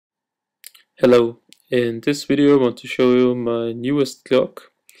Hello, in this video I want to show you my newest Glock.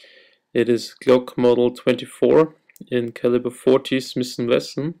 It is Glock model 24 in caliber 40 Smith &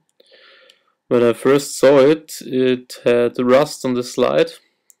 Wesson. When I first saw it, it had rust on the slide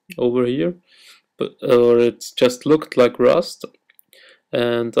over here, or it just looked like rust,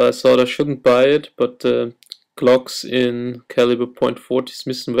 and I thought I shouldn't buy it, but Glocks in caliber .40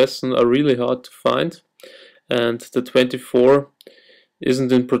 Smith & Wesson are really hard to find, and the 24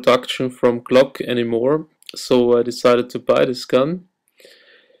 isn't in production from Glock anymore, so I decided to buy this gun,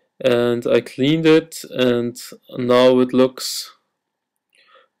 and I cleaned it, and now it looks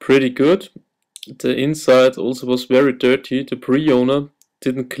pretty good. The inside also was very dirty. The pre-owner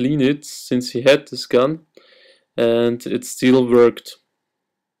didn't clean it since he had this gun, and it still worked.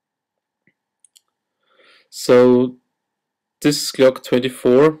 So this Glock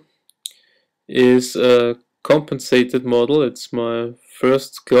 24 is a compensated model. It's my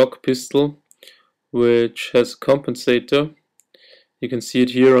first Glock pistol which has a compensator. You can see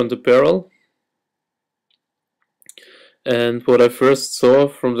it here on the barrel. And what I first saw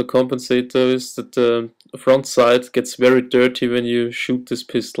from the compensator is that the front side gets very dirty when you shoot this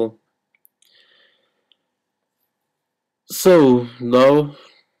pistol. So now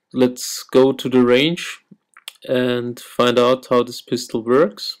let's go to the range and find out how this pistol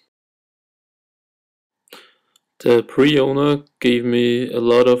works. The pre-owner gave me a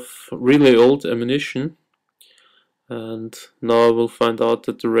lot of really old ammunition, and now I will find out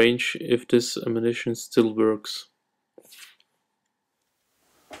at the range if this ammunition still works.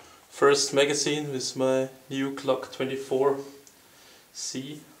 First magazine with my new Glock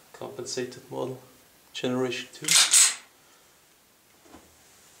 24C compensated model, generation 2.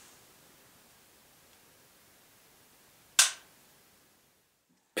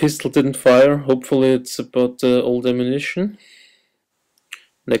 Pistol didn't fire, hopefully it's about the old ammunition.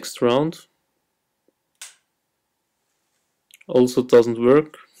 Next round. Also doesn't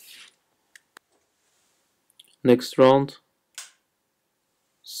work. Next round.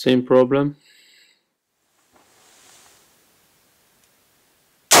 Same problem.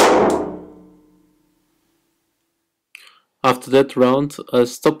 After that round I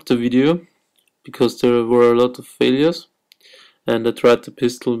stopped the video because there were a lot of failures, and I tried the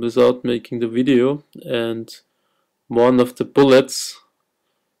pistol without making the video, and one of the bullets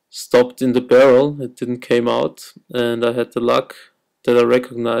stopped in the barrel. It didn't came out, and I had the luck that I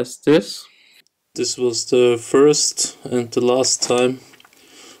recognized this. This was the first and the last time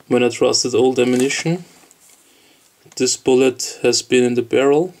when I trusted old ammunition. This bullet has been in the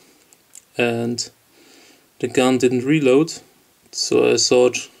barrel and the gun didn't reload, so I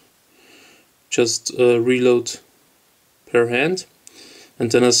thought just reload per hand,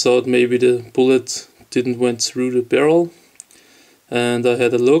 and then I thought maybe the bullet didn't went through the barrel, and I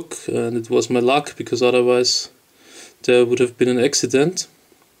had a look, and it was my luck, because otherwise there would have been an accident.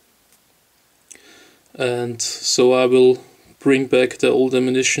 And so I will bring back the old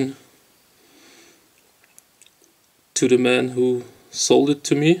ammunition to the man who sold it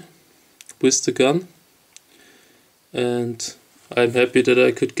to me with the gun, and I'm happy that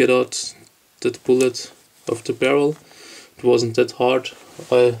I could get out that bullet of the barrel. It wasn't that hard.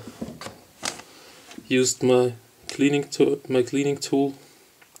 I used my cleaning tool.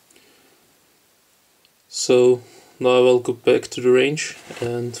 So now I will go back to the range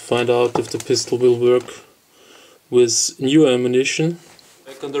and find out if the pistol will work with new ammunition.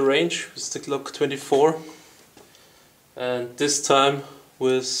 Back on the range with the Glock 24, and this time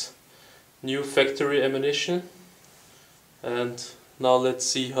with new factory ammunition. And now let's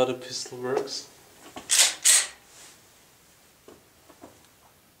see how the pistol works.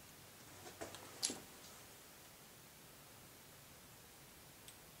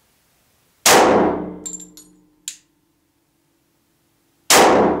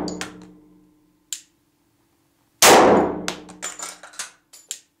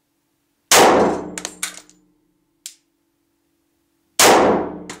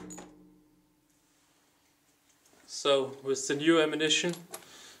 So with the new ammunition,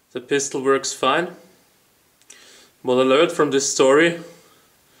 the pistol works fine. What I learned from this story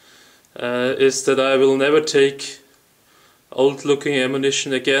is that I will never take old looking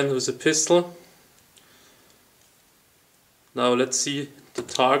ammunition again with a pistol. Now let's see the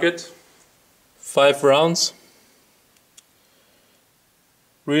target. 5 rounds.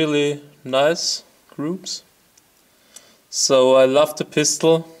 Really nice groups. So I love the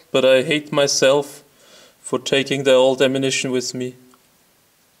pistol, but I hate myself for taking the old ammunition with me.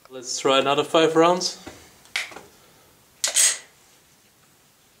 Let's try another 5 rounds.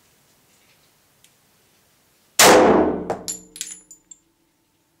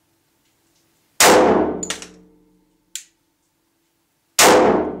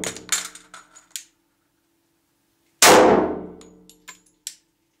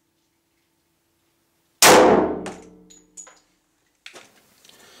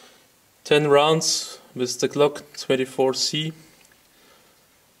 10 rounds with the Glock 24C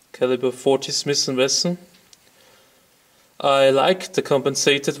caliber 40 Smith & Wesson. I like the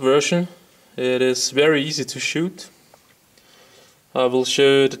compensated version. It is very easy to shoot. I will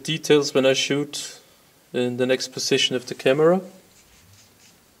show you the details when I shoot in the next position of the camera.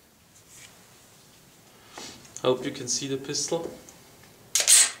 Hope you can see the pistol.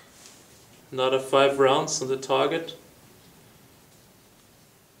 Another 5 rounds on the target.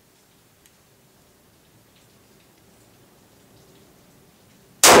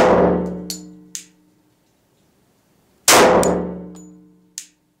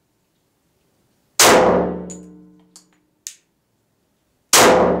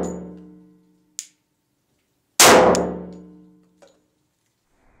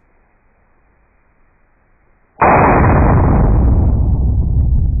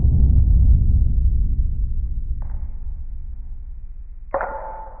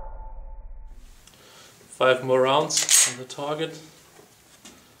 Five more rounds on the target.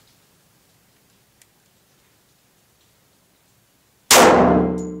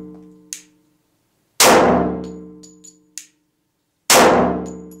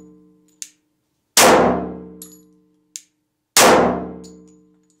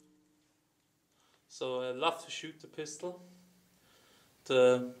 So I love to shoot the pistol.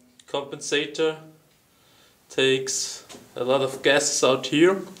 The compensator takes a lot of gases out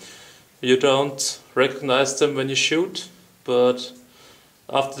here. You don't recognize them when you shoot, but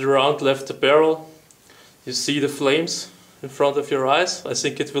after the round left the barrel, you see the flames in front of your eyes. I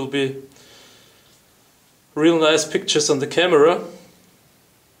think it will be real nice pictures on the camera.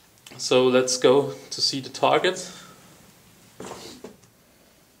 So let's go to see the target.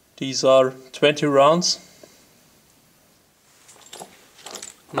 These are 20 rounds.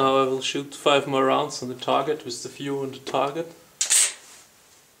 Now I will shoot 5 more rounds on the target with the view on the target.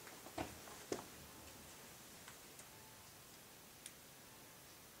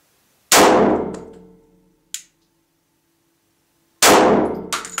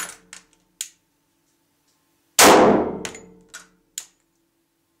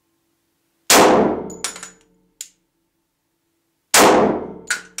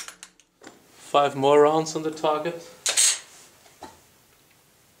 Five more rounds on the target.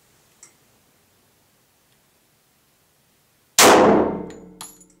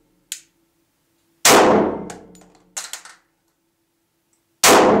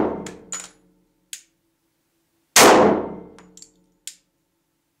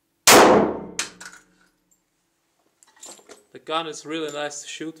 The gun is really nice to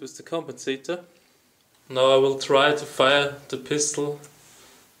shoot with the compensator. Now I will try to fire the pistol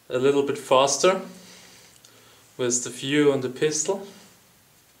a little bit faster with the view on the pistol.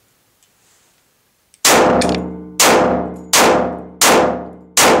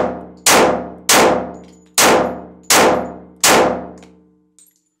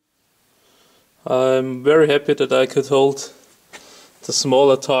 I'm very happy that I could hold the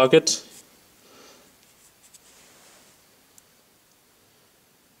smaller target.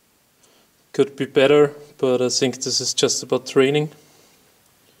 Could be better, but I think this is just about training.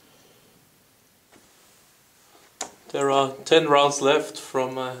 There are 10 rounds left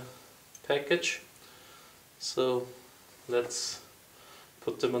from my package, so let's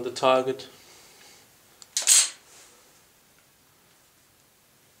put them on the target.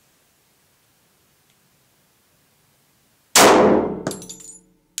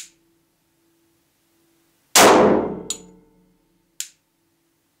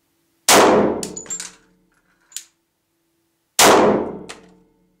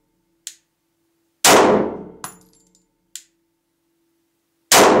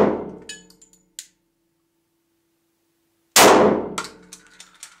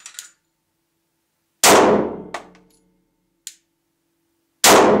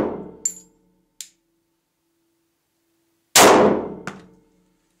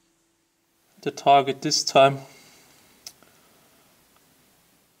 The target this time.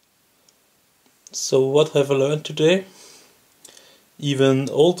 So what have I learned today? Even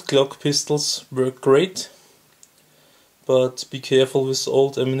old Glock pistols work great, but be careful with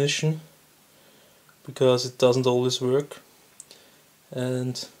old ammunition because it doesn't always work.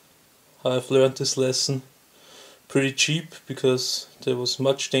 And I've learned this lesson pretty cheap because there was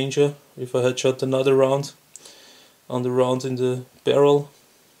much danger if I had shot another round on the round in the barrel.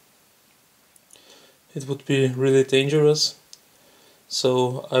 It would be really dangerous,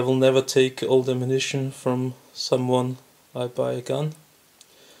 so I will never take old ammunition from someone I buy a gun,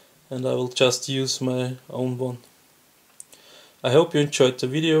 and I will just use my own one. I hope you enjoyed the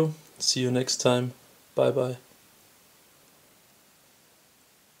video. See you next time. Bye bye.